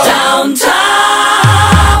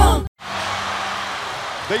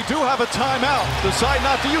do have a timeout. Decide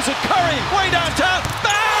not to use it. Curry, way downtown.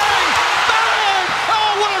 Bang! Bang!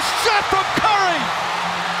 Oh, what a shot from Curry!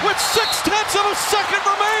 With 0.6 of a second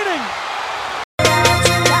remaining.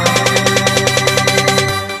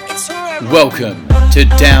 Welcome to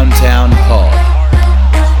Downtown Pod.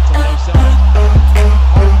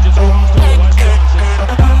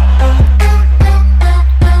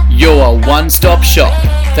 Your one-stop shop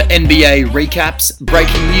for NBA recaps,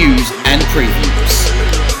 breaking news, and previews.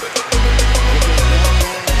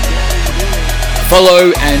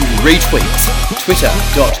 Follow and retweet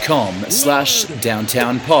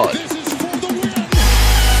twitter.com/downtownpod.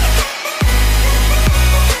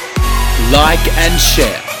 Like and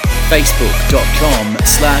share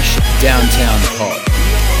facebook.com/downtownpod.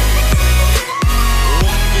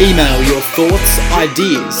 Email your thoughts,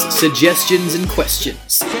 ideas, suggestions and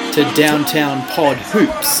questions to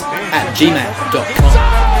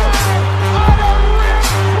downtownpodhoops@gmail.com.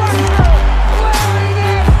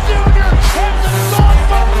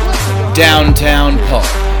 Downtown Pod,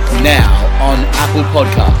 now on Apple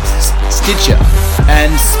Podcasts, Stitcher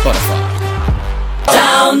and Spotify.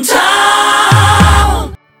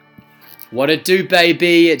 Downtown! What it do,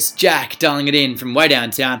 baby? It's Jack dialing it in from way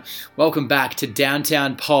downtown. Welcome back to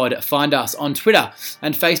Downtown Pod. Find us on Twitter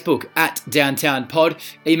and Facebook at Downtown Pod.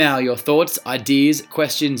 Email your thoughts, ideas,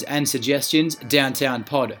 questions and suggestions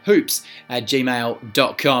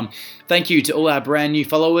downtownpodhoops@gmail.com. Thank you to all our brand new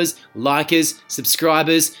followers, likers,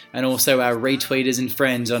 subscribers, and also our retweeters and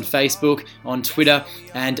friends on Facebook, on Twitter,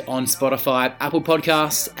 and on Spotify, Apple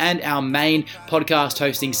Podcasts, and our main podcast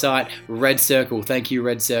hosting site, Red Circle. Thank you,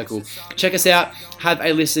 Red Circle. Check us out. Have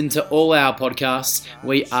a listen to all our podcasts.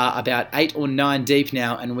 We are about 8 or 9 deep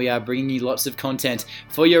now, and we are bringing you lots of content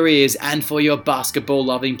for your ears and for your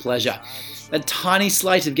basketball-loving pleasure. A tiny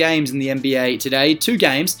slate of games in the NBA today. 2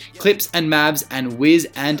 games, Clips and Mavs and Wiz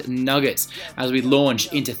and Nuggets, as we launch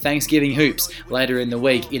into Thanksgiving hoops later in the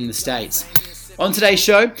week in the States. On today's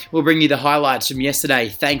show, we'll bring you the highlights from yesterday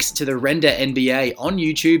thanks to the Render NBA on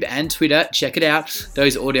YouTube and Twitter. Check it out.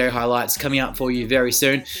 Those audio highlights coming up for you very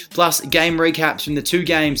soon. Plus, game recaps from the 2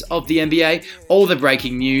 games of the NBA, all the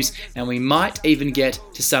breaking news, and we might even get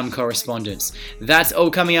to some correspondence. That's all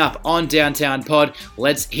coming up on Downtown Pod.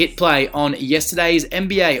 Let's hit play on yesterday's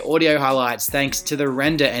NBA audio highlights thanks to the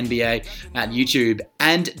Render NBA at YouTube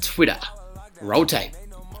and Twitter. Roll tape.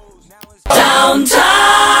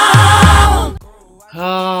 Downtown!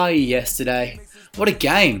 Yesterday. What a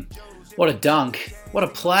game. What a dunk. What a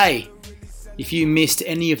play. If you missed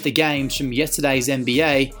any of the games from yesterday's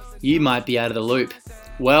NBA, you might be out of the loop.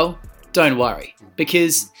 Well, don't worry,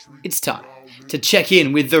 because it's time to check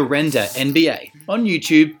in with the Render NBA on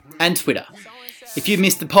YouTube and Twitter. If you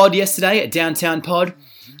missed the pod yesterday at Downtown Pod,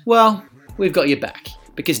 well, we've got your back,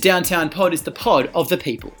 because Downtown Pod is the pod of the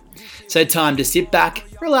people. So time to sit back,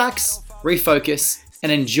 relax, refocus,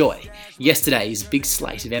 and enjoy yesterday's big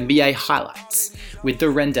slate of NBA highlights with the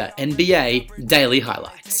Render NBA Daily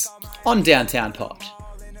Highlights on Downtown Pod.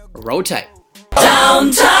 Roll tape.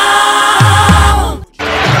 Downtown!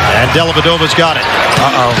 And Dellavedova's got it.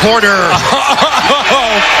 Porter.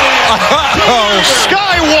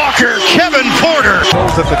 Skywalker, Kevin Porter.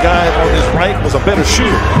 Knows that the guy on his right was a better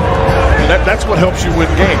shooter. And that's what helps you win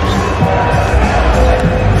games.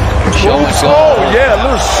 Show and go. Oh, yeah, a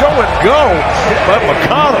little show and go by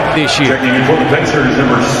McConnell This year. Checking in for the Pacers,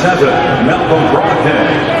 number 7, Malcolm Brogdon.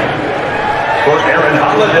 For Aaron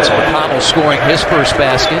Holiday. It's McConnell scoring his first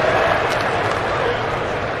basket.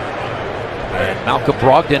 And Malcolm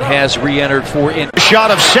Brogdon has re-entered for in. Shot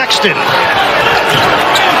of Sexton.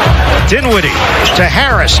 Dinwiddie to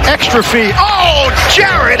Harris. Extra fee. Oh,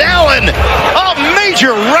 Jared Allen. A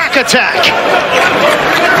major rack attack.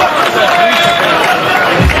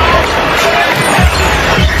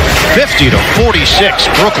 50-46,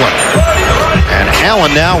 Brooklyn. And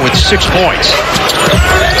Allen now with 6 points.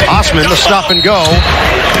 Osman, the stop and go.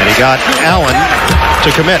 And he got Allen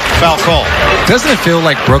to commit. Foul call. Doesn't it feel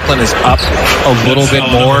like Brooklyn is up a little bit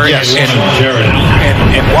more? Yes. And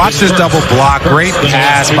watch this double block. Great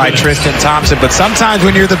pass by Tristan Thompson. But sometimes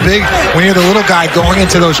when you're the little guy going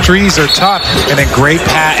into those trees are tough. And then great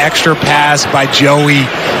extra pass by Joey.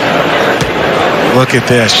 Look at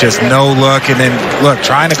this, just no look, and then look,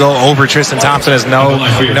 trying to go over Tristan Thompson has no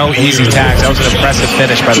easy tags. That was an impressive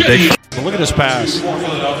finish by the big. Look at this pass.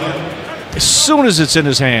 As soon as it's in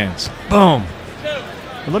his hands, boom.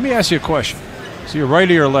 But let me ask you a question. So you're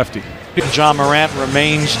righty or lefty? John Morant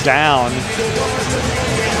remains down.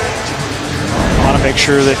 I want to make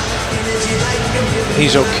sure that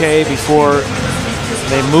he's okay before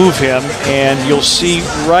they move him, and you'll see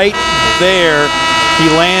right there He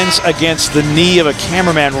lands against the knee of a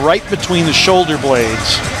cameraman right between the shoulder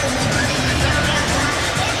blades.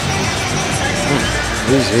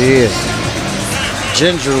 He is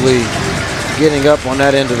gingerly getting up on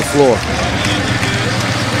that end of the floor.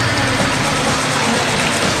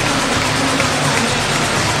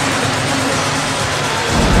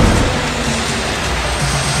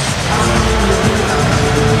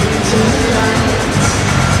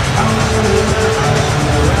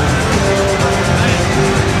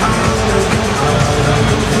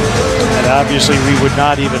 Obviously, we would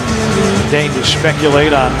not even deign to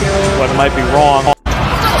speculate on what might be wrong.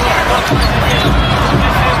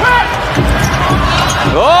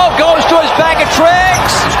 Oh, goes to his bag of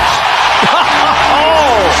tricks.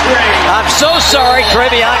 Oh, I'm so sorry,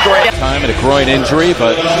 Trevion Gray. Time and a groin injury,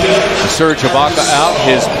 but Serge Ibaka out.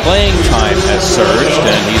 His playing time has surged,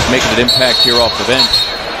 and he's making an impact here off the bench.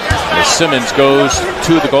 As Simmons goes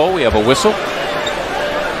to the goal, we have a whistle.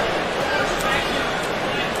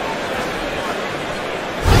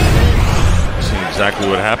 Exactly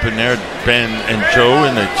what happened there. Ben and Joe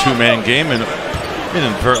in a two-man game, and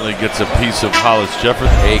inadvertently gets a piece of Hollis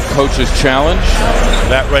Jefferson. A coach's challenge.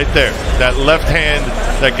 That right there, that left hand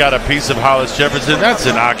that got a piece of Hollis Jefferson, that's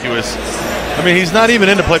innocuous. I mean, he's not even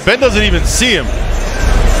in the play. Ben doesn't even see him.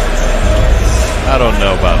 I don't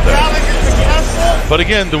know about that. But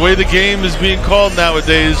again, the way the game is being called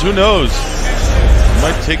nowadays, who knows?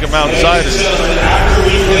 Might take him outside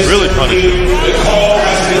and really punish him.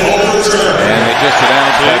 And they just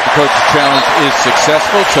announced that the coach's challenge is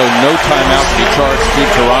successful, so no timeout to be charged to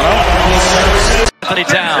Toronto. Anthony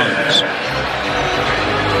Towns.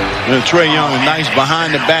 Trae Young, a nice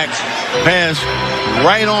behind the back pass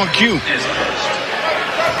right on cue.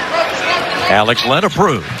 Alex Len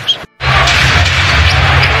approves.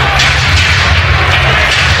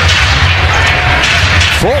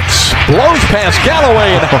 Fultz blows past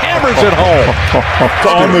Galloway and hammers it home.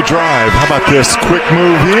 On the drive. How about this quick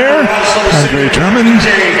move here? Andre Drummond.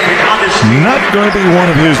 Not going to be one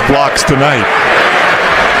of his blocks tonight.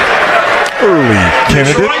 Early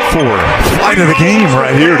candidate for flight of the game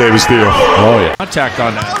right here, Davis Steele. Oh, yeah. Contact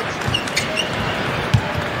on that.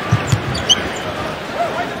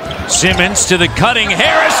 Simmons to the cutting.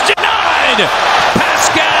 Harris denied.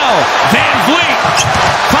 Pascal Van Vliet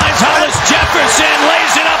finds Hollis Jefferson,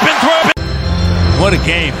 lays it up and throws it. What a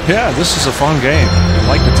game. Yeah, this is a fun game. I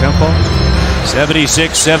like the tempo.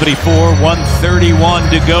 76-74, 1:31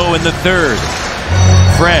 to go in the third.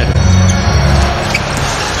 Fred.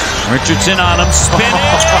 Richardson on him, spinning.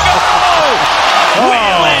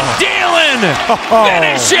 Wheeling, dealing,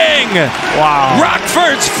 finishing. Wow.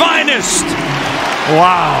 Rockford's finest.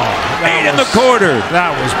 Wow. 8 in the quarter.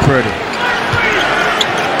 That was pretty.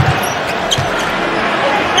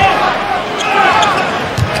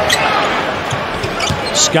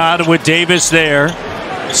 Scott with Davis there.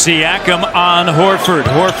 Siakam on Horford.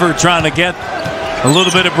 Horford trying to get a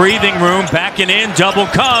little bit of breathing room. Backing in. Double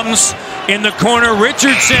comes in the corner.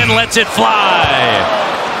 Richardson lets it fly.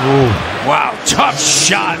 Ooh. Wow. Tough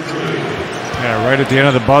shot. Yeah, right at the end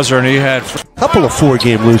of the buzzer, and he had a couple of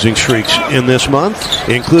 4-game losing streaks in this month,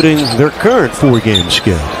 including their current 4-game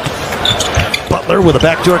skid. Butler with a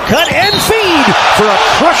backdoor cut and feed for a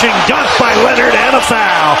crushing dunk by Leonard and a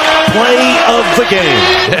foul. Play of the game.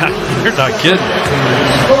 Yeah, you're not kidding.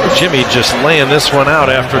 Jimmy just laying this one out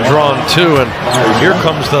after drawing 2, and here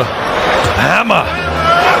comes the hammer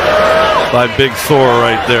by Big Thor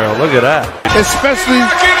right there. Look at that. Especially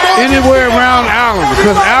anywhere around Allen,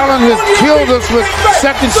 because Allen has killed us with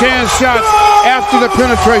second chance shots after the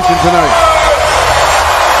penetration tonight.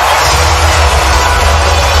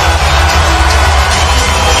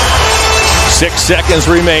 6 seconds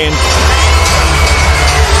remain.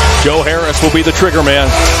 Joe Harris will be the trigger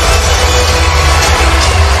man.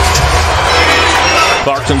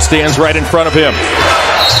 Clarkson stands right in front of him.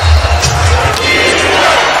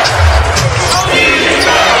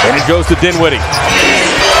 And it goes to Dinwiddie.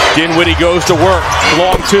 Dinwiddie goes to work.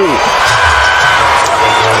 Long 2.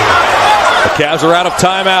 The Cavs are out of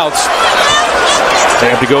timeouts. They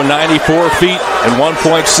have to go 94 feet in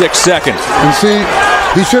 1.6 seconds. You see,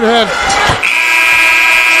 he should have had...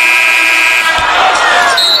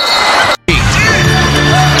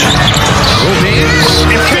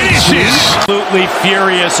 Absolutely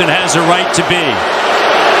furious and has a right to be.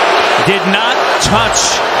 Did not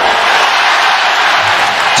touch.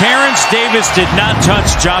 Terrence Davis did not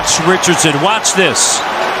touch Josh Richardson. Watch this.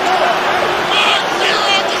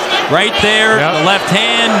 Right there, the left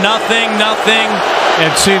hand, nothing.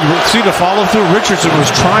 And see the follow through. Richardson was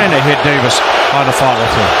trying to hit Davis on the follow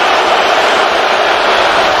through.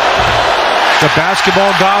 The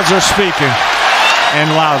basketball gods are speaking. and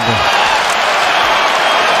loudly.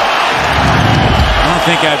 I don't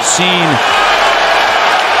think I've seen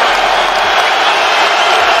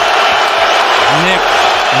Nick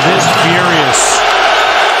this furious.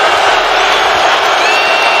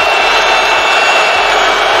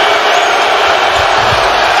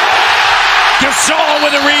 Gasol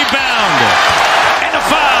with a rebound and a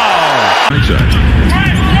foul.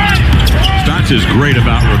 Stotts is great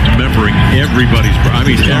about remembering everybody's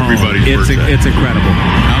birthday. It's incredible.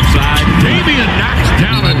 Outside, Damian knocks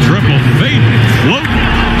down a triple. Fading, floating,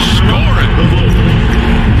 scoring.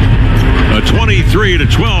 A 23-12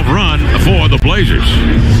 run for the Blazers.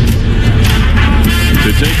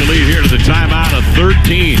 To take the lead here to the timeout of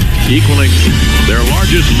 13, equaling their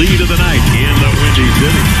largest lead of the night in the Windy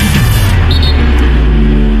City.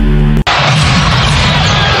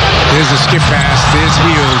 There's a skip pass. There's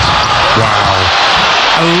Hield. Wow.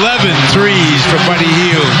 11 threes for Buddy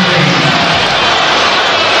Hield.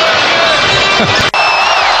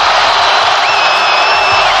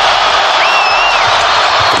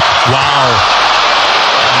 Wow.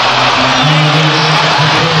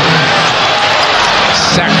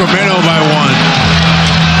 Sacramento by 1.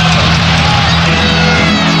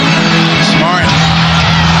 Smart.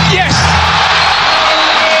 Yes!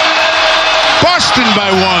 Boston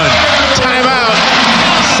by 1. Timeout.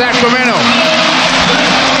 Sacramento.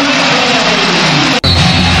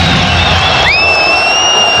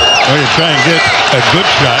 Well, you try and get a good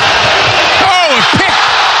shot. Oh, a pick.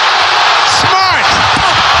 Smart.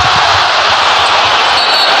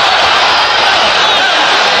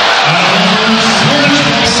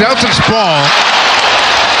 Celtics ball.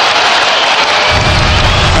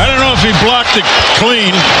 I don't know if he blocked it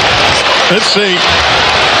clean. Let's see.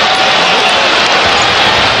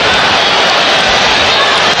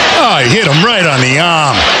 Oh, he hit him right on the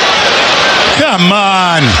arm. Come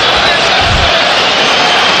on.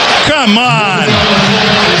 Come on.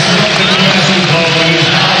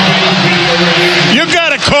 You got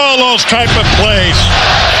to call those type of plays.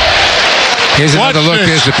 Here's another look.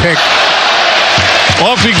 There's the pick.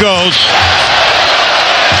 Off he goes.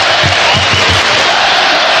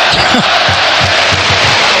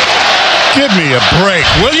 Give me a break,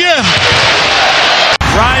 will you?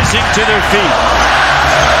 Rising to their feet.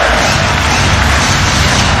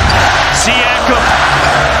 Siakam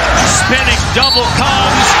spinning double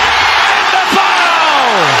comes and the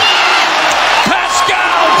foul.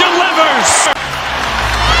 Pascal delivers.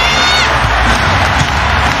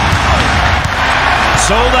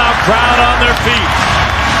 Sold out crowd on their feet.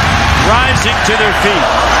 Rising to their feet.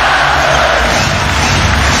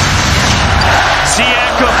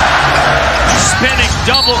 Siakam spinning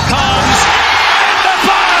double comes and the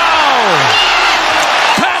foul.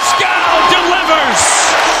 Pascal delivers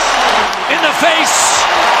in the face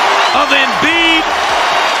of Embiid,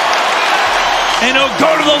 and he'll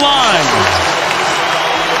go to the line.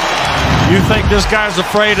 You think this guy's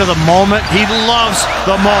afraid of the moment? He loves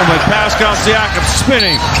the moment. Pascal Siakam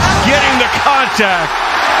spinning, getting the contact,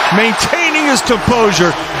 maintaining his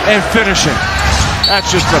composure, and finishing. That's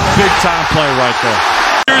just a big-time play right there.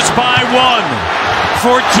 By 1,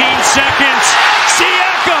 14 seconds.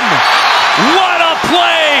 Siakam, what a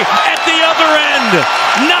play at the other end.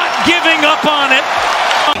 Not giving up on it.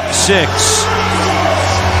 6.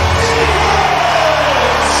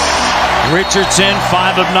 Richardson,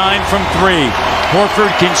 5 of 9 from 3.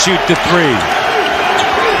 Horford can shoot the 3.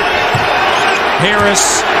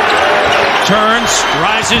 Harris turns,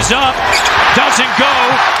 rises up, doesn't go.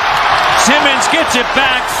 Simmons gets it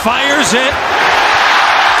back, fires it.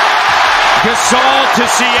 Gasol to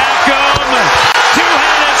Siakam.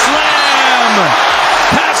 Two-handed slam.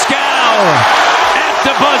 Pascal at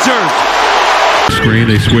the buzzer. Screen,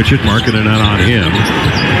 they switch it, marking it out on him.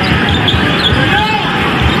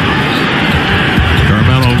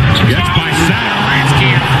 Carmelo gets by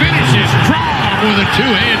Satoransky and finishes strong with a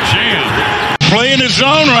two-hand jam. Playing his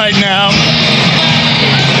zone right now.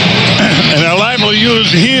 And they're liable to use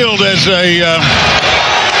Hield as a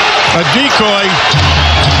decoy.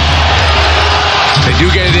 They do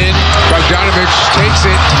get it in. Bogdanovich takes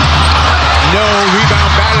it. No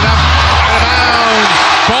rebound, batted up. Out of bounds.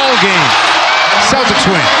 Ball game. Celtics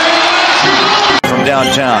win. From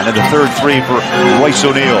downtown, and the third 3 for Royce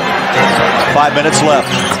O'Neal. 5 minutes left.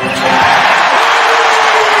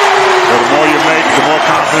 Well, the more you make, the more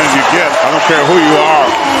confidence you get. I don't care who you are.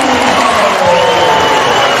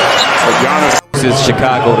 But Giannis. This is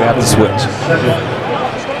Chicago. They have to switch.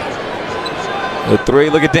 The 3.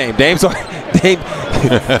 Look at Dame. Dame's on. Dame.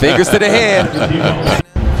 Fingers to the head.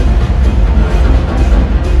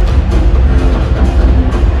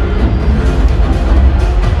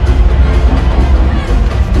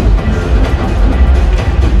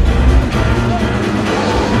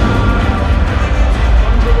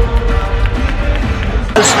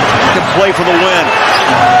 play for the win.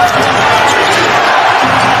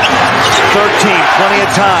 13, plenty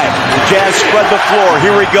of time. The Jazz spread the floor.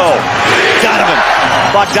 Here we go. Donovan.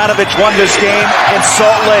 Bogdanovich won this game in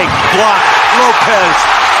Salt Lake. Blocked. Lopez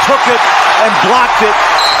took it and blocked it.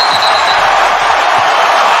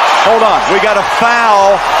 Hold on. We got a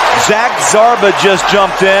foul. Zach Zarba just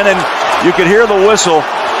jumped in, and you could hear the whistle.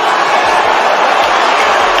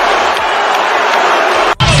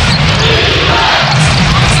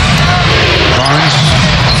 Barnes,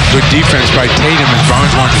 good defense by Tatum as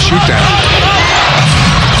Barnes wanted to shoot that.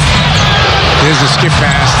 There's a skip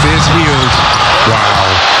pass. There's Hield. Wow.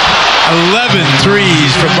 11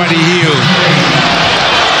 threes for Buddy Hield.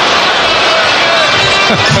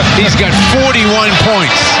 He's got 41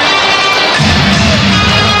 points.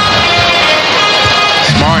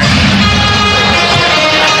 Smart.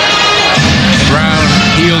 Brown,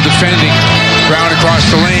 Hield defending. Brown across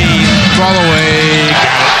the lane. Fall away.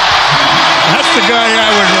 Got it. That's the guy I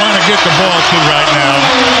would want to get the ball to right now.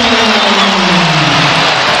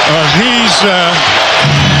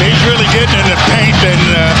 He's really getting in the paint, and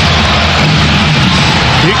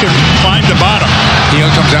he can find the bottom.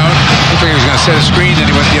 Hield comes out. Looked like he was going to set a screen, then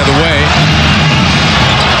he went the other way.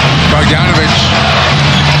 Bogdanovich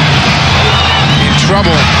in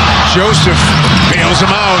trouble. Joseph bails him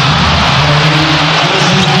out.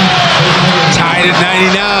 Tied at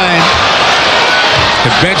 99. The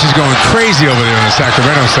bench is going crazy over there on the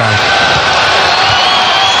Sacramento side.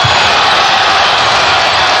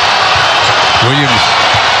 Williams.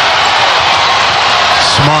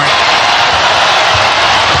 Smart.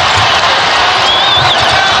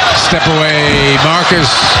 Step away.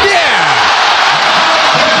 Marcus. Yeah!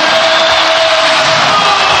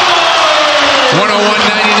 101.99.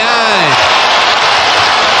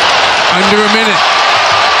 Under a minute.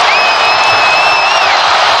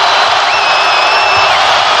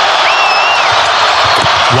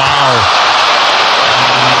 Wow.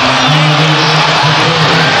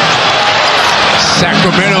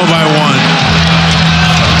 Sacramento by 1.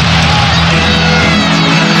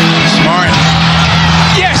 Smart.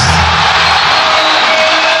 Yes!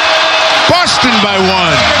 Boston by 1.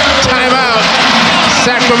 Timeout.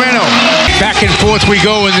 Sacramento. Back and forth we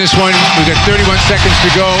go in this one. We've got 31 seconds to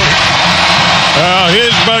go.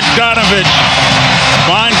 Here's Bogdanovich.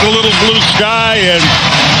 Finds a little blue sky, and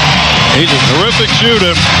he's a terrific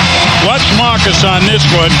shooter. Watch Marcus on this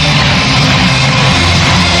one.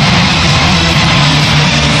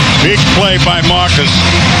 Big play by Marcus.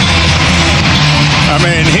 I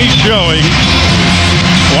mean, he's showing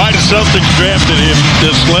why the Celtics drafted him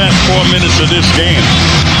this last 4 minutes of this game.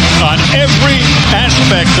 On every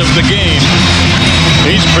aspect of the game,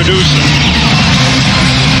 he's producing.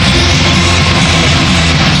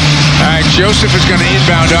 All right, Joseph is going to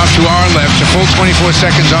inbound off to our left. A full 24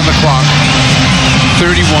 seconds on the clock.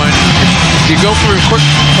 31. Do you go for a quick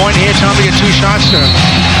point here, Tom, to get 2 shots?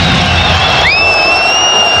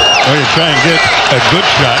 Well, you try and get a good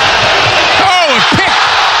shot. Oh, a pick!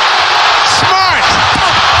 Smart!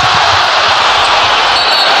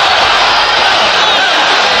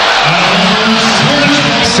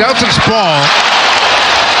 Celtics ball.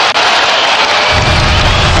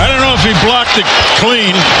 I don't know if he blocked it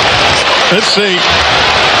clean. Let's see.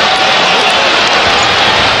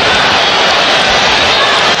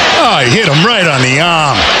 Oh, he hit him right on the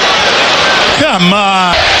arm. Come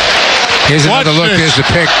on. Here's another look. There's the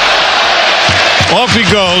pick. Off he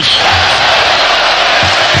goes.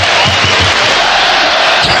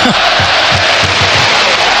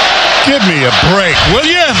 Give me a break, will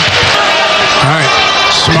you? All right.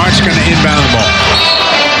 Smart's going to inbound the ball.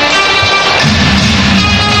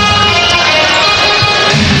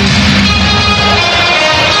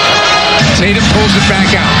 Tatum pulls it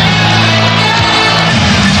back out.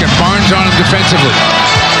 He's got Barnes on him defensively.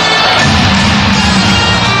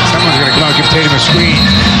 Someone's going to come out and give Tatum a screen.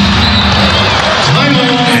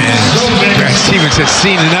 And Brad Stevens has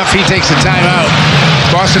seen enough. He takes the timeout.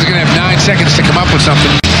 Boston's going to have 9 seconds to come up with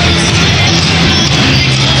something.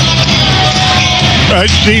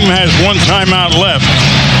 Each team has 1 timeout left.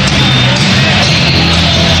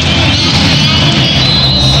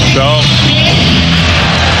 So.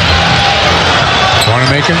 Want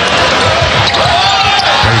to make him?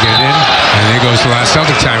 Try to get it in. And there goes the last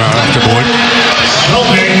Celtic timeout off the board.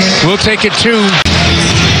 We'll take it 2.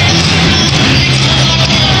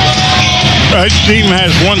 Each team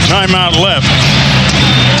has 1 timeout left.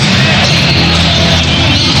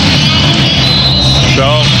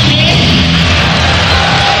 So.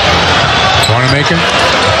 Want to make him?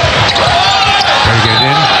 Try to get it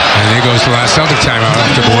in. And there goes the last Celtic timeout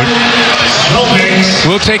off the board.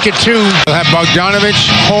 We'll take it two. We'll have Bogdanovich,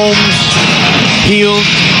 Holmes, Hield,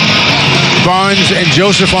 Barnes, and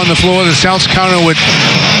Joseph on the floor. The Celtics counter with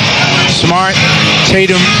Smart,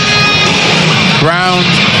 Tatum, Brown,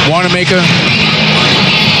 Wanamaker,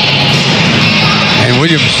 and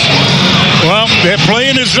Williams. Well, they're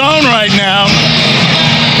playing the zone right now.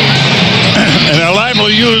 And they're liable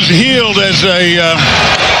to use Hield as a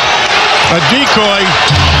decoy.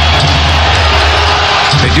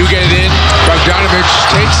 They do get it in. Bogdanovich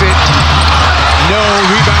takes it. No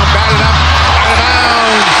rebound, batted up, out of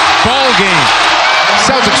bounds. Ball game.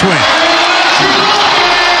 Celtics win.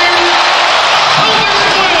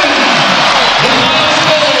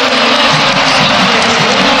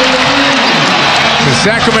 The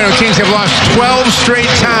Sacramento Kings have lost 12 straight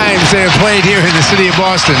times they have played here in the city of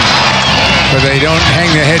Boston. But they don't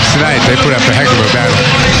hang their heads tonight. They put up a heck of a battle.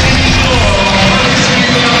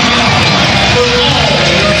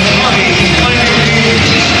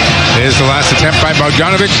 Here's the last attempt by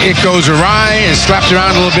Bogdanovich. It goes awry and slapped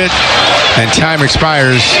around a little bit, and time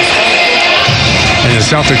expires. And the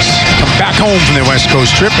Celtics come back home from their West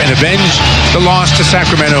Coast trip and avenge the loss to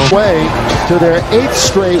Sacramento. Way to their 8th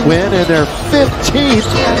straight win and their 15th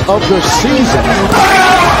of the season.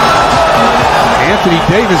 Anthony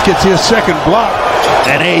Davis gets his second block.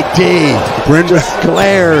 And AD just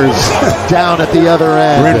glares down at the other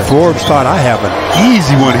end. Brent Forbes thought, I have an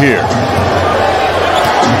easy one here.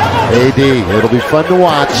 AD, it'll be fun to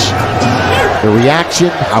watch. The reaction,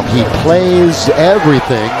 how he plays,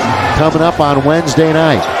 everything coming up on Wednesday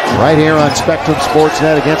night. Right here on Spectrum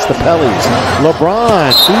Sportsnet against the Pellies.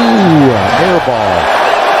 LeBron, air ball.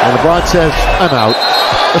 And LeBron says, I'm out.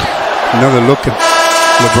 Another look at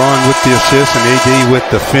LeBron with the assist and AD with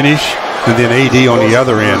the finish. And then AD on the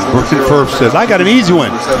other end. Brent Forbes says, I got an easy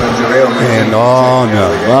one. And oh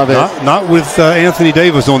no. Love it. Not with Anthony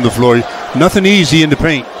Davis on the floor. Nothing easy in the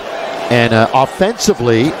paint. And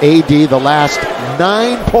offensively, AD the last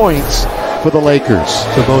 9 points for the Lakers.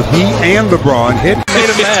 So both he and LeBron hit. Made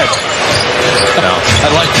him mad. No, I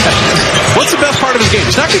like that. What's the best part of his game?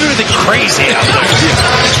 He's not going to do anything crazy out there.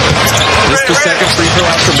 Just the second free throw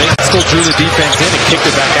after make. Still drew the defense in and kicked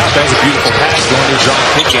it back out. That was a beautiful pass going to John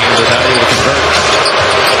Pitt game, but not able to convert.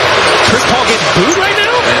 Chris Paul getting booed right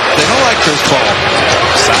now? They don't like Chris Paul.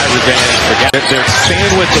 Size advantage. They're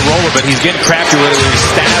staying with the roller, but he's getting crafty with it where he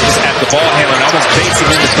stabs at the ball handler and almost baits him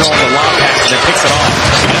into throwing the lob pass and then picks it off.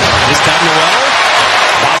 This time Noel.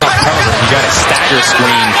 Bob Carver. You got a stagger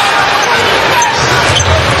screen.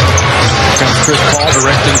 Comes Chris Paul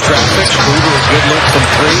directing traffic. Hoover a good look from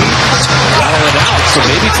three. Battling out. So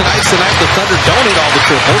maybe tonight's the night the Thunder don't hit all the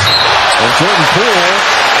triples. And Jordan Poole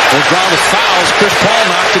will draw the fouls. Chris Paul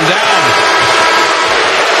knocked him down.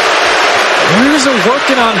 Where's it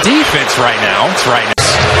working on defense right now? It's right now.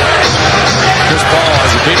 Chris Paul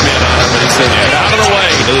has a big man on him, and he says, get out of the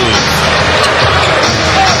way. Ooh.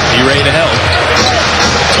 You ready to help?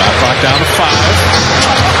 Shot clock down to 5.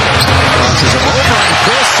 Crosses him over, and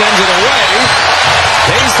Chris sends it away.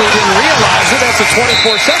 Paisley didn't realize it. That's a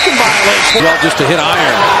 24-second violation. Well, just to hit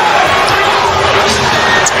iron.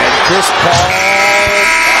 And Chris Paul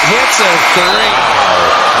hits a 3.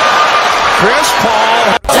 Chris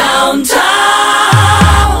Paul. Downtown.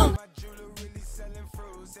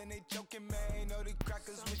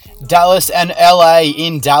 Dallas and LA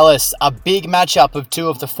in Dallas, a big matchup of two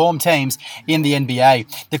of the form teams in the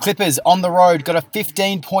NBA. The Clippers on the road got a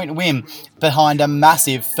 15-point win behind a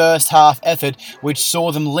massive first half effort which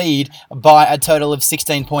saw them lead by a total of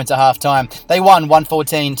 16 points at halftime. They won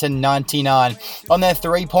 114-99. On their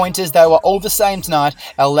three-pointers, they were all the same tonight,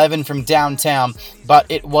 11 from downtown, but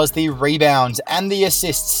it was the rebounds and the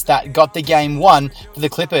assists that got the game won for the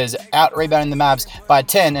Clippers, out-rebounding the Mavs by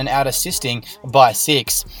 10 and out-assisting by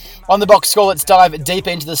 6. On the box score, let's dive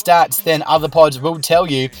deeper into the stats than other pods will tell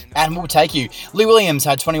you and will take you. Lou Williams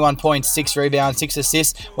had 21 points, 6 rebounds, 6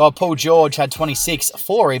 assists, while Paul George had 26,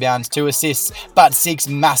 4 rebounds, 2 assists, but 6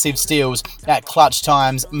 massive steals at clutch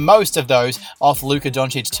times, most of those off Luka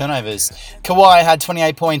Doncic turnovers. Kawhi had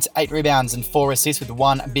 28 points, 8 rebounds, and 4 assists with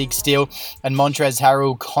 1 big steal, and Montrezl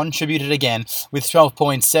Harrell contributed again with 12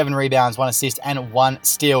 points, 7 rebounds, 1 assist, and 1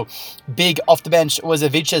 steal. Big off the bench was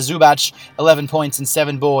Ivica Zubac, 11 points and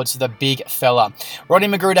 7 boards for the big fella. Rodney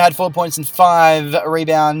Magruder had 4 points and 5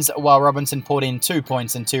 rebounds, while Robinson poured in 2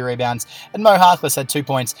 points and 2 rebounds, and Mo Harkless had 2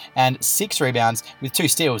 points and 6 rebounds with 2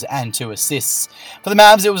 steals and 2 assists. For the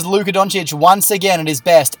Mavs, it was Luka Doncic once again at his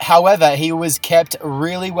best. However, he was kept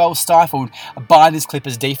really well stifled by this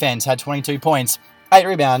Clippers defense. Had 22 points, 8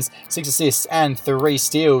 rebounds, 6 assists, and 3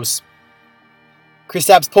 steals.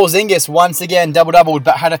 Kristaps Porzingis once again double-doubled,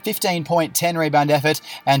 but had a 15-point, 10-rebound effort,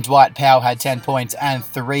 and Dwight Powell had 10 points and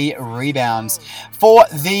 3 rebounds. For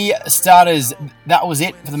the starters, that was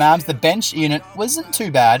it for the Mavs. The bench unit wasn't too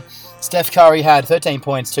bad. Steph Curry had 13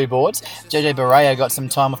 points, 2 boards. JJ Barea got some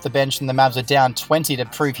time off the bench, and the Mavs were down 20 to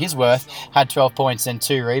prove his worth, had 12 points and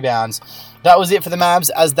 2 rebounds. That was it for the Mavs,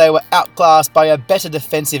 as they were outclassed by a better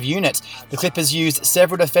defensive unit. The Clippers used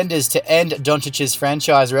several defenders to end Doncic's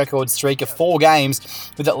franchise record streak of 4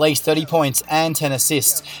 games with at least 30 points and 10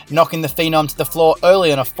 assists, knocking the Phenom to the floor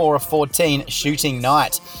early on a 4 of 14 shooting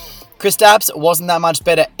night. Kristaps wasn't that much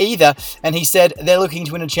better either, and he said they're looking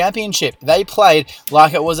to win a championship. They played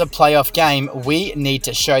like it was a playoff game. We need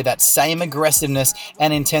to show that same aggressiveness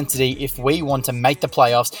and intensity if we want to make the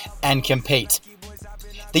playoffs and compete.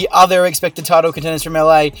 The other expected title contenders from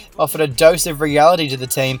LA offered a dose of reality to the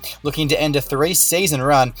team, looking to end a 3-season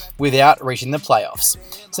run without reaching the playoffs.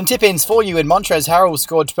 Some tip-ins for you, and Montrezl Harrell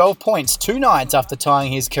scored 12 points 2 nights after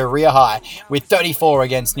tying his career high with 34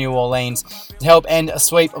 against New Orleans to help end a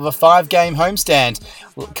sweep of a 5-game homestand.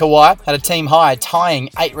 Kawhi had a team high, tying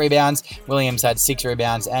 8 rebounds. Williams had 6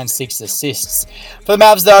 rebounds and 6 assists. For the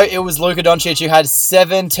Mavs, though, it was Luka Doncic who had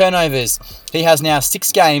 7 turnovers. He has now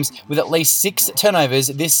 6 games with at least 6 turnovers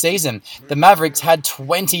this season. The Mavericks had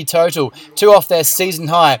 20 total, 2 off their season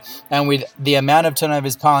high, and with the amount of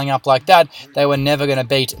turnovers piling up like that, they were never going to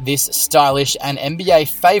beat this stylish and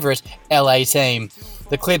NBA favourite LA team.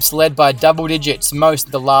 The Clips led by double digits most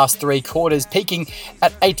of the last 3 quarters, peaking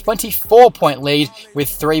at a 24-point lead with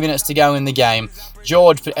 3 minutes to go in the game.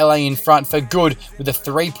 George put LA in front for good with a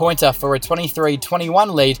 3-pointer for a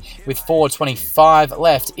 23-21 lead with 4:25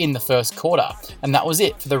 left in the first quarter. And that was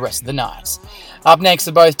it for the rest of the night. Up next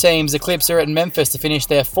for both teams, the Clips are at Memphis to finish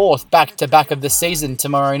their 4th back-to-back of the season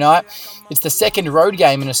tomorrow night. It's the second road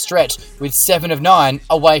game in a stretch with 7 of 9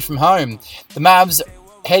 away from home. The Mavs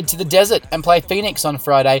head to the desert and play Phoenix on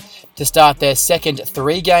Friday to start their second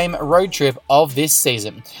 3-game road trip of this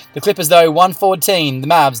season. The Clippers, though, 114, the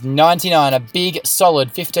Mavs 99, a big,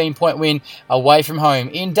 solid 15-point win away from home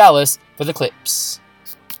in Dallas for the Clips.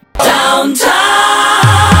 Downtown!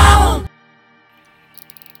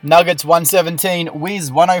 Nuggets 117,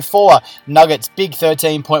 Wiz 104. Nuggets big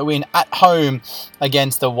 13-point win at home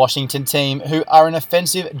against the Washington team, who are an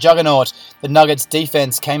offensive juggernaut. The Nuggets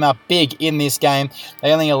defense came up big in this game.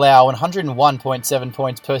 They only allow 101.7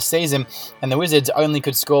 points per season, and the Wizards only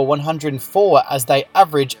could score 104 as they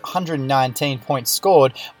average 119 points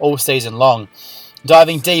scored all season long.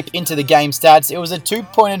 Diving deep into the game stats, it was a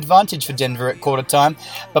 2-point advantage for Denver at quarter time,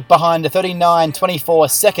 but behind a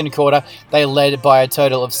 39-24 second quarter, they led by a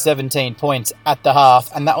total of 17 points at the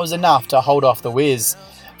half, and that was enough to hold off the Wiz.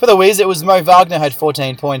 For the Wiz, it was Mo Wagner who had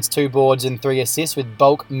 14 points, 2 boards and 3 assists with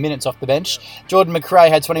bulk minutes off the bench. Jordan McRae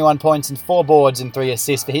had 21 points and 4 boards and 3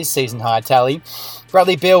 assists for his season-high tally.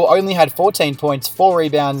 Bradley Beal only had 14 points, 4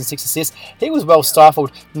 rebounds and 6 assists. He was well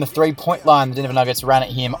stifled from the 3-point line the Denver Nuggets ran at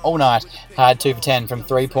him all night. Had 2 for 10 from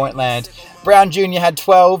 3-point land. Brown Jr. had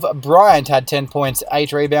 12, Bryant had 10 points,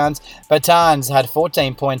 8 rebounds. Bertans had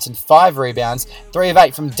 14 points and 5 rebounds, 3 of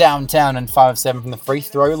 8 from downtown and 5 of 7 from the free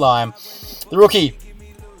throw line. The rookie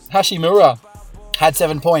Hachimura had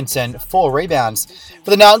 7 points and 4 rebounds. For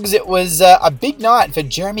the Nugs, it was a big night for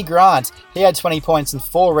Jeremy Grant. He had 20 points and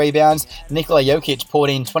 4 rebounds. Nikola Jokic poured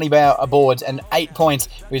in 20 boards and 8 points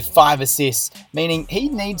with 5 assists, meaning he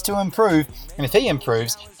needs to improve, and if he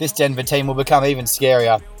improves, this Denver team will become even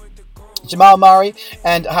scarier. Jamal Murray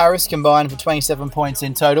and Harris combined for 27 points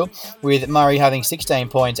in total, with Murray having 16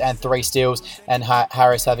 points and 3 steals, and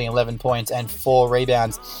Harris having 11 points and 4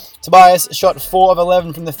 rebounds. Tobias shot 4 of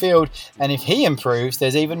 11 from the field, and if he improves,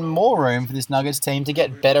 there's even more room for this Nuggets team to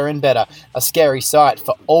get better and better. A scary sight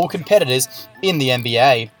for all competitors in the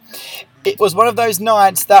NBA. It was one of those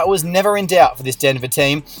nights that was never in doubt for this Denver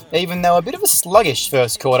team, even though a bit of a sluggish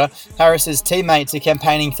first quarter. Harris's teammates are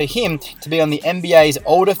campaigning for him to be on the NBA's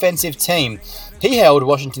all-defensive team. He held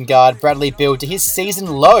Washington guard Bradley Beal to his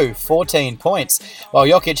season-low 14 points, while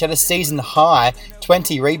Jokic had a season-high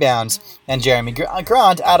 20 rebounds, and Jeremy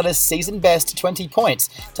Grant added a season-best 20 points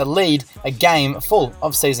to lead a game full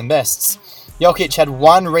of season bests. Jokic had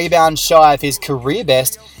 1 rebound shy of his career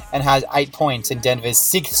best and has 8 points in Denver's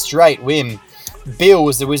 6th straight win. Beal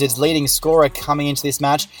was the Wizards' leading scorer coming into this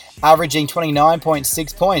match, averaging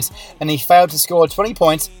 29.6 points, and he failed to score 20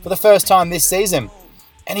 points for the first time this season.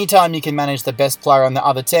 Anytime you can manage the best player on the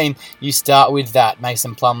other team, you start with that,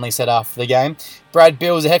 Mason Plumlee said after the game. Brad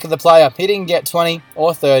Beal's a heck of the player. He didn't get 20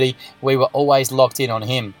 or 30. We were always locked in on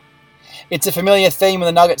him. It's a familiar theme when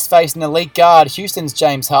the Nuggets face an elite guard. Houston's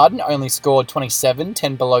James Harden only scored 27,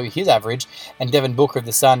 10 below his average, and Devin Booker of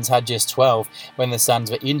the Suns had just 12 when the Suns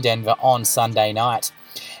were in Denver on Sunday night.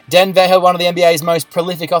 Denver held one of the NBA's most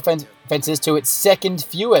prolific offenses to its second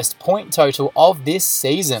fewest point total of this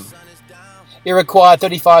season. It required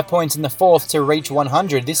 35 points in the fourth to reach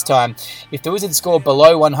 100 this time. If the Wizards scored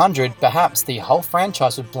below 100, perhaps the whole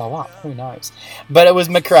franchise would blow up. Who knows? But it was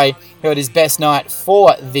McRae who had his best night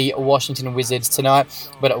for the Washington Wizards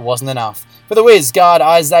tonight, but it wasn't enough. For the Wiz, guard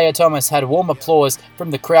Isaiah Thomas had warm applause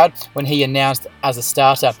from the crowd when he announced as a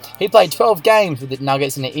starter. He played 12 games with the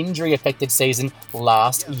Nuggets in an injury-affected season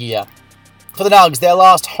last year. For the Nugs, their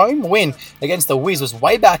last home win against the Wiz was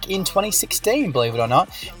way back in 2016, believe it or not.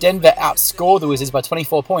 Denver outscored the Wizards by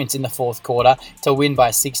 24 points in the fourth quarter to win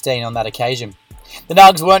by 16 on that occasion. The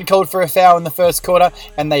Nugs weren't called for a foul in the first quarter,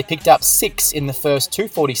 and they picked up 6 in the first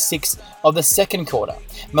 2:46 of the second quarter.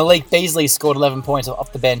 Malik Beasley scored 11 points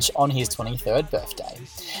off the bench on his 23rd birthday.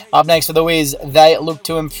 Up next for the Wiz, they look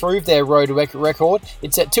to improve their road record.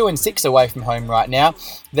 It's at 2-6 away from home right now.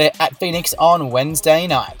 They're at Phoenix on Wednesday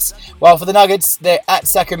nights. While for the Nuggets, they're at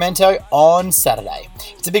Sacramento on Saturday.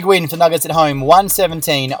 It's a big win for the Nuggets at home,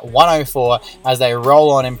 117-104, as they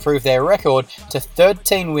roll on and improve their record to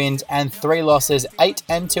 13 wins and 3 losses,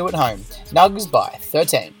 8-2 at home. Nugs by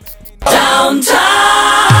 13.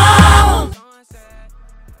 Downtown!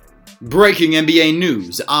 Breaking NBA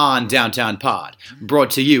news on Downtown Pod, brought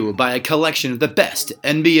to you by a collection of the best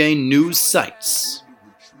NBA news sites.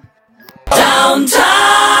 Downtown!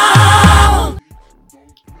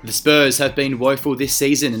 The Spurs have been woeful this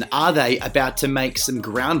season, and are they about to make some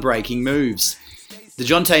groundbreaking moves?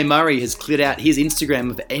 DeJounte Murray has cleared out his Instagram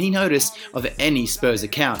of any notice of any Spurs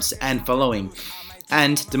accounts and following,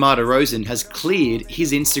 and DeMar DeRozan has cleared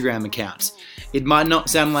his Instagram account. It might not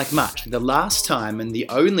sound like much, but the last time and the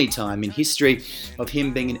only time in history of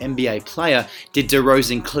him being an NBA player did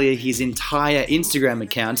DeRozan clear his entire Instagram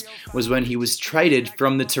account was when he was traded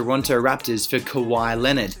from the Toronto Raptors for Kawhi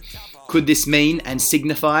Leonard. Could this mean and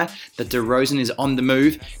signify that DeRozan is on the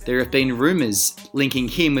move? There have been rumours linking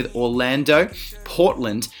him with Orlando,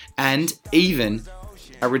 Portland, and even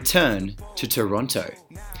a return to Toronto.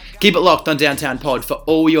 Keep it locked on Downtown Pod for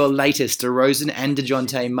all your latest DeRozan and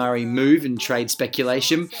DeJounte Murray move and trade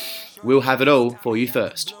speculation. We'll have it all for you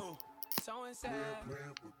first.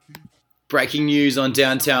 Breaking news on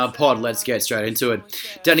Downtown Pod, let's get straight into it.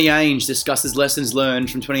 Danny Ainge discusses lessons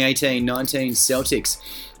learned from 2018-19 Celtics.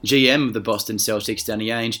 GM of the Boston Celtics, Danny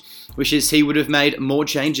Ainge, wishes he would have made more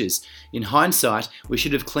changes. In hindsight, we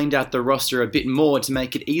should have cleaned out the roster a bit more to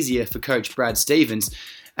make it easier for coach Brad Stevens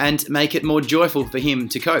and make it more joyful for him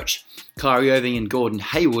to coach. Kyrie Irving and Gordon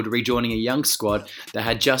Hayward rejoining a young squad that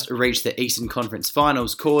had just reached the Eastern Conference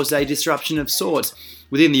Finals caused a disruption of sorts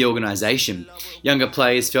within the organisation. Younger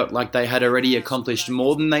players felt like they had already accomplished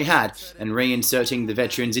more than they had, and reinserting the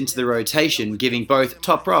veterans into the rotation, giving both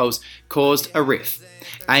top roles, caused a rift.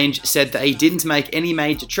 Ainge said that he didn't make any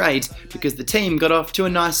major trades because the team got off to a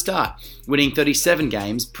nice start, winning 37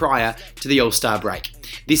 games prior to the All-Star break.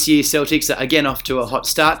 This year, Celtics are again off to a hot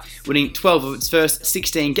start, winning 12 of its first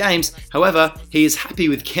 16 games. However, he is happy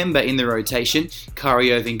with Kemba in the rotation,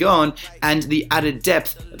 Kyrie Irving gone, and the added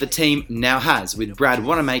depth that the team now has, with Brad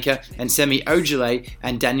Wanamaker and Semi Ojeleye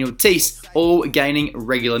and Daniel Theis all gaining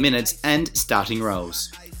regular minutes and starting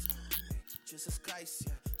roles.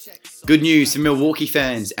 Good news for Milwaukee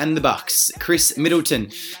fans and the Bucks. Chris Middleton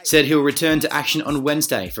said he'll return to action on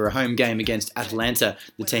Wednesday for a home game against Atlanta,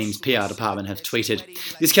 the team's PR department have tweeted.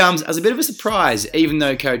 This comes as a bit of a surprise, even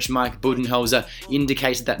though coach Mike Budenholzer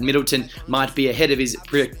indicated that Middleton might be ahead of his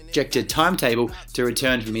projected timetable to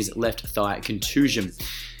return from his left thigh contusion.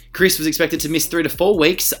 Chris was expected to miss 3 to 4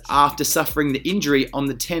 weeks after suffering the injury on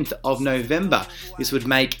the 10th of November. This would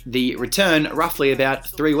make the return roughly about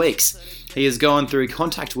 3 weeks. He has gone through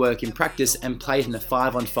contact work in practice and played in a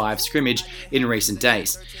 5-on-5 scrimmage in recent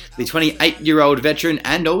days. The 28-year-old veteran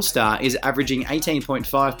and all-star is averaging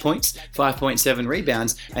 18.5 points, 5.7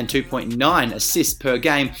 rebounds, and 2.9 assists per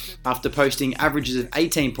game after posting averages of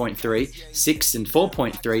 18.3, 6, and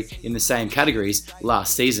 4.3 in the same categories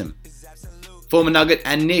last season. Former Nugget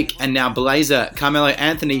and Knick, and now Blazer, Carmelo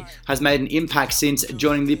Anthony has made an impact since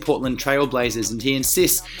joining the Portland Trail Blazers, and he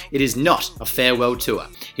insists it is not a farewell tour,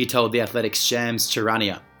 he told The Athletic's Shams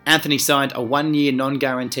Charania. Anthony signed a 1-year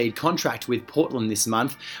non-guaranteed contract with Portland this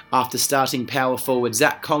month after starting power forward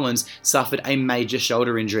Zach Collins suffered a major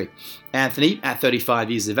shoulder injury. Anthony, at 35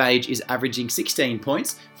 years of age, is averaging 16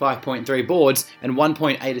 points, 5.3 boards, and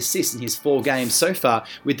 1.8 assists in his 4 games so far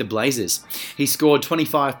with the Blazers. He scored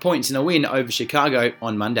 25 points in a win over Chicago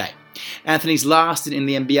on Monday. Anthony's last in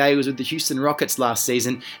the NBA was with the Houston Rockets last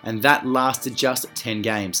season, and that lasted just 10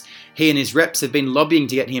 games. He and his reps have been lobbying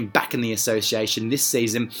to get him back in the association this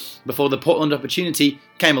season before the Portland opportunity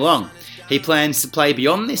came along. He plans to play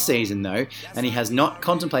beyond this season though, and he has not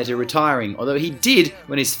contemplated retiring, although he did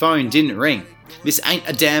when his phone didn't ring. "This ain't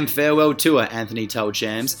a damn farewell tour," Anthony told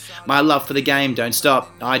Shams. "My love for the game don't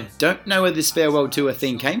stop. I don't know where this farewell tour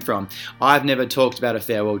thing came from. I've never talked about a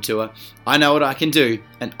farewell tour. I know what I can do,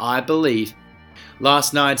 and I believe."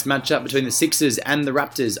 Last night's matchup between the Sixers and the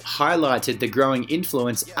Raptors highlighted the growing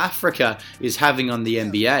influence Africa is having on the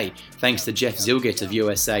NBA, thanks to Jeff Zillgitt of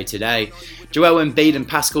USA Today. Joel Embiid and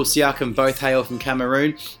Pascal Siakam both hail from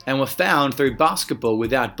Cameroon and were found through Basketball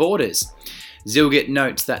Without Borders. Zillgitt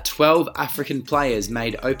notes that 12 African players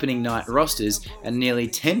made opening night rosters, and nearly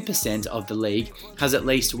 10% of the league has at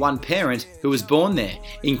least one parent who was born there,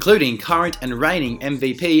 including current and reigning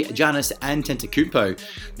MVP Giannis Antetokounmpo.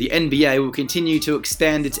 The NBA will continue to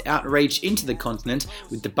expand its outreach into the continent,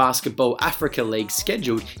 with the Basketball Africa League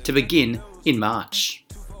scheduled to begin in March.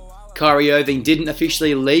 Kyrie Irving didn't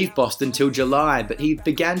officially leave Boston till July, but he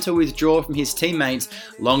began to withdraw from his teammates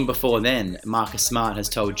long before then, Marcus Smart has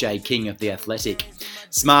told Jay King of The Athletic.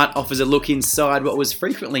 Smart offers a look inside what was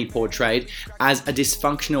frequently portrayed as a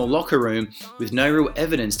dysfunctional locker room with no real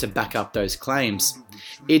evidence to back up those claims.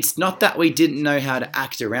 "It's not that we didn't know how to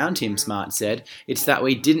act around him," Smart said. "It's that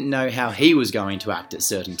we didn't know how he was going to act at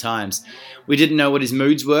certain times. We didn't know what his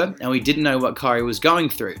moods were, and we didn't know what Kyrie was going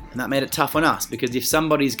through. And that made it tough on us, because if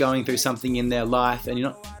somebody's going through something in their life and you're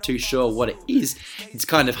not too sure what it is, it's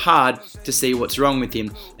kind of hard to see what's wrong with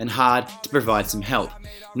him and hard to provide some help.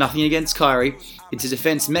 Nothing against Kyrie, it's a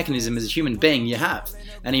defense mechanism as a human being you have.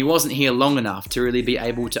 And he wasn't here long enough to really be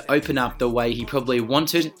able to open up the way he probably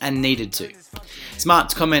wanted and needed to."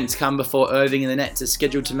 Smart's comments come before Irving and the Nets are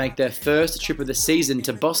scheduled to make their first trip of the season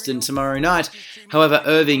to Boston tomorrow night. However,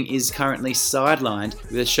 Irving is currently sidelined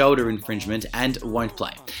with a shoulder infringement and won't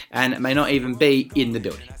play, and may not even be in the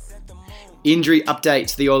building. Injury update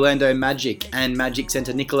to the Orlando Magic, and Magic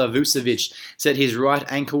center Nikola Vucevic said his right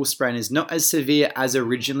ankle sprain is not as severe as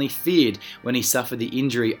originally feared when he suffered the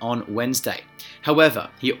injury on Wednesday. However,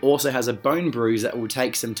 he also has a bone bruise that will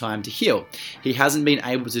take some time to heal. He hasn't been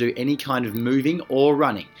able to do any kind of moving or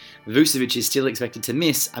running. Vucevic is still expected to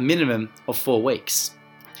miss a minimum of 4 weeks.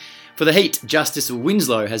 For the Heat, Justice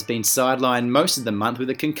Winslow has been sidelined most of the month with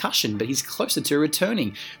a concussion, but he's closer to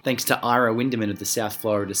returning, thanks to Ira Winderman of the South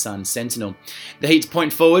Florida Sun-Sentinel. The Heat's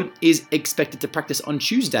point forward is expected to practice on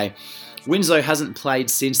Tuesday. Winslow hasn't played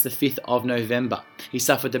since the 5th of November. He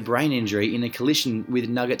suffered a brain injury in a collision with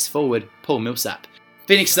Nuggets forward Paul Millsap.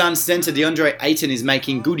 Phoenix Suns center DeAndre Ayton is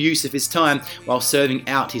making good use of his time while serving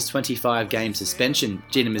out his 25-game suspension,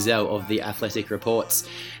 Gina Mizell of The Athletic reports.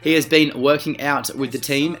 He has been working out with the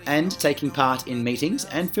team and taking part in meetings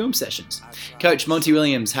and film sessions. Coach Monty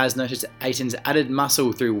Williams has noticed Ayton's added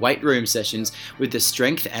muscle through weight room sessions with the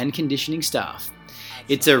strength and conditioning staff.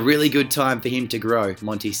 "It's a really good time for him to grow,"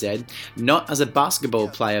 Monty said, "not as a basketball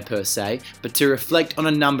player per se, but to reflect on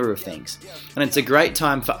a number of things. And it's a great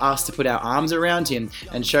time for us to put our arms around him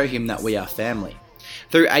and show him that we are family."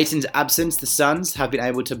 Through Ayton's absence, the Suns have been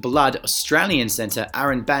able to blood Australian centre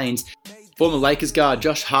Aaron Baines. Former Lakers guard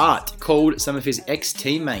Josh Hart called some of his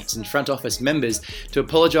ex-teammates and front office members to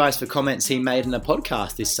apologise for comments he made in a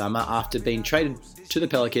podcast this summer after being traded to the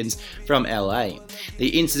Pelicans from LA.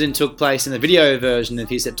 The incident took place in the video version of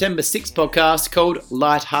his September 6th podcast called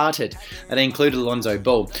Lighthearted, that included Alonzo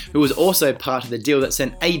Ball, who was also part of the deal that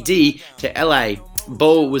sent AD to LA.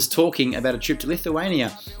 Ball was talking about a trip to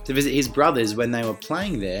Lithuania to visit his brothers when they were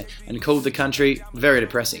playing there and called the country very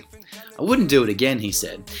depressing. "I wouldn't do it again," he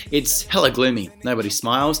said. "It's hella gloomy. Nobody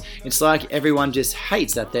smiles. It's like everyone just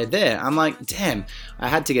hates that they're there. I'm like, damn, I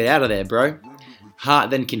had to get out of there, bro."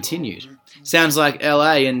 Hart then continued, "Sounds like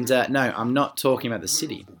LA, and no, I'm not talking about the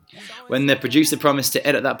city." When the producer promised to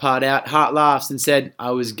edit that part out, Hart laughed and said,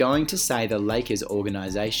 "I was going to say the Lakers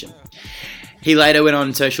organization." He later went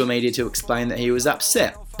on social media to explain that he was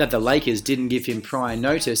upset that the Lakers didn't give him prior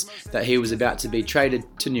notice that he was about to be traded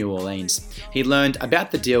to New Orleans. He learned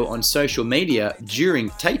about the deal on social media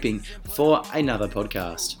during taping for another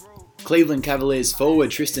podcast. Cleveland Cavaliers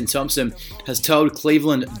forward Tristan Thompson has told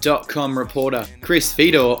Cleveland.com reporter Chris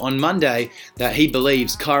Fedor on Monday that he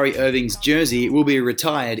believes Kyrie Irving's jersey will be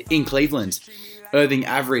retired in Cleveland. Irving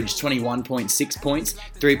averaged 21.6 points,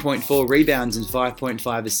 3.4 rebounds and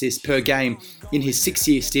 5.5 assists per game in his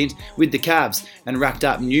 6-year stint with the Cavs and racked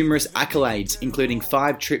up numerous accolades, including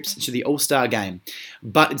 5 trips to the All-Star game.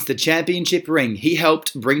 But it's the championship ring he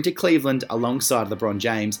helped bring to Cleveland alongside LeBron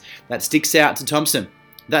James that sticks out to Thompson.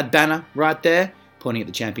 That banner right there, pointing at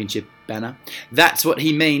the championship banner. That's what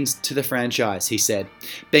he means to the franchise, he said.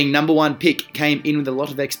 Being number one pick came in with a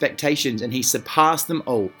lot of expectations, and he surpassed them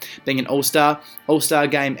all. Being an All-Star, All-Star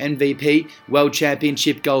Game MVP, World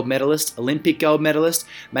Championship gold medalist, Olympic gold medalist,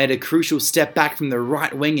 made a crucial step back from the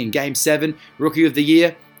right wing in Game 7, Rookie of the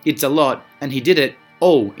Year. It's a lot, and he did it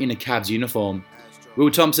all in a Cavs uniform. Will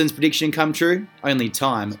Thompson's prediction come true? Only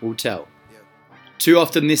time will tell. Too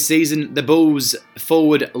often this season, the Bulls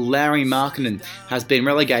forward Lauri Markkanen has been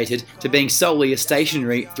relegated to being solely a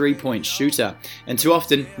stationary three-point shooter, and too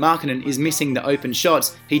often Markkanen is missing the open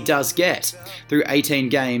shots he does get. Through 18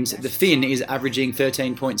 games, the Finn is averaging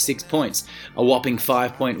 13.6 points, a whopping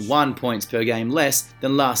 5.1 points per game less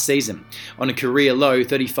than last season, on a career low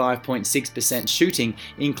 35.6% shooting,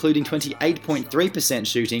 including 28.3%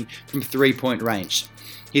 shooting from three-point range.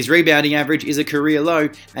 His rebounding average is a career low,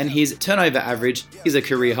 and his turnover average is a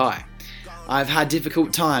career high. I've had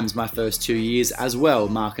difficult times my first 2 years as well,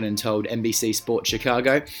 Markkanen told NBC Sports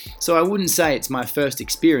Chicago, so I wouldn't say it's my first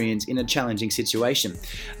experience in a challenging situation.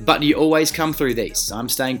 But you always come through these. I'm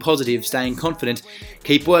staying positive, staying confident,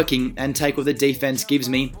 keep working, and take what the defense gives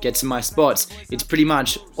me, get to my spots. It's pretty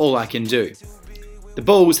much all I can do. The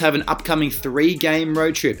Bulls have an upcoming 3-game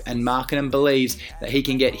road trip, and Markkanen believes that he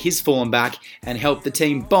can get his form back and help the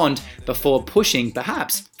team bond before pushing,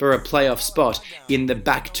 perhaps, for a playoff spot in the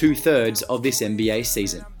back 2/3 of this NBA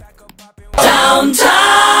season.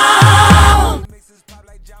 Downtown!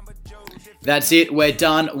 That's it, we're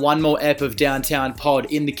done. One more ep of Downtown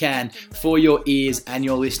Pod in the can for your ears and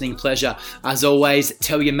your listening pleasure. As always,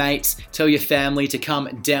 tell your mates, tell your family to come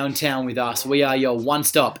downtown with us. We are your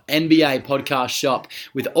one-stop NBA podcast shop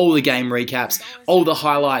with all the game recaps, all the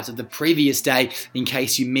highlights of the previous day in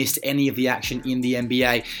case you missed any of the action in the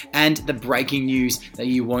NBA, and the breaking news that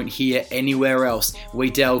you won't hear anywhere else. We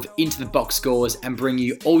delve into the box scores and bring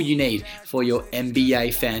you all you need for your NBA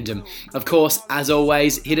fandom. Of course, as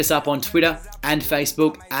always, hit us up on Twitter and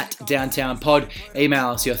Facebook at Downtown Pod.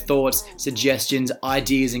 Email us your thoughts, suggestions,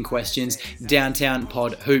 ideas and questions,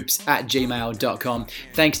 downtownpodhoops@gmail.com.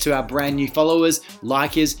 Thanks to our brand new followers,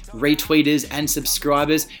 likers, retweeters and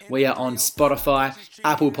subscribers. We are on Spotify,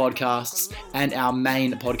 Apple Podcasts and our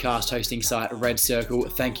main podcast hosting site, Red Circle.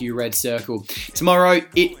 Thank you, Red Circle. Tomorrow,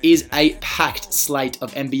 it is a packed slate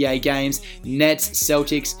of NBA games. Nets,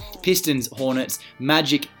 Celtics, Pistons, Hornets,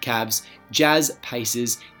 Magic, Cavs, Jazz,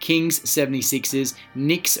 Pacers, Kings, 76ers,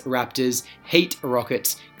 Knicks, Raptors, Heat,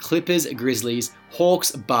 Rockets, Clippers, Grizzlies,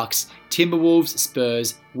 Hawks, Bucks, Timberwolves,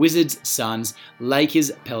 Spurs, Wizards, Suns,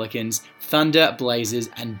 Lakers, Pelicans, Thunder, Blazers,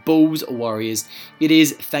 and Bulls, Warriors. It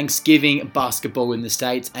is Thanksgiving basketball in the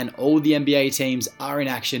States, and all the NBA teams are in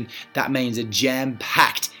action. That means a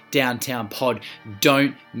jam-packed Downtown Pod.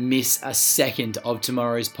 Don't miss a second of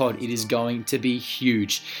tomorrow's pod. It is going to be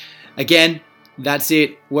huge. Again, that's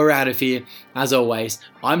it. We're out of here. As always,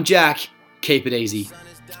 I'm Jack. Keep it easy.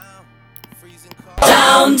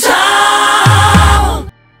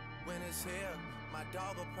 Downtown! When it's here, my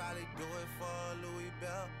dog will probably do it for Louis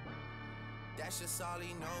Bell. That's just all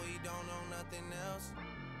he know. He don't know nothing else.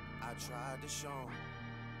 I tried to show him.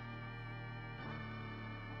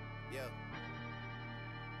 Yeah.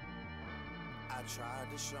 I tried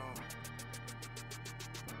to show him.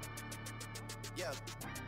 Yeah.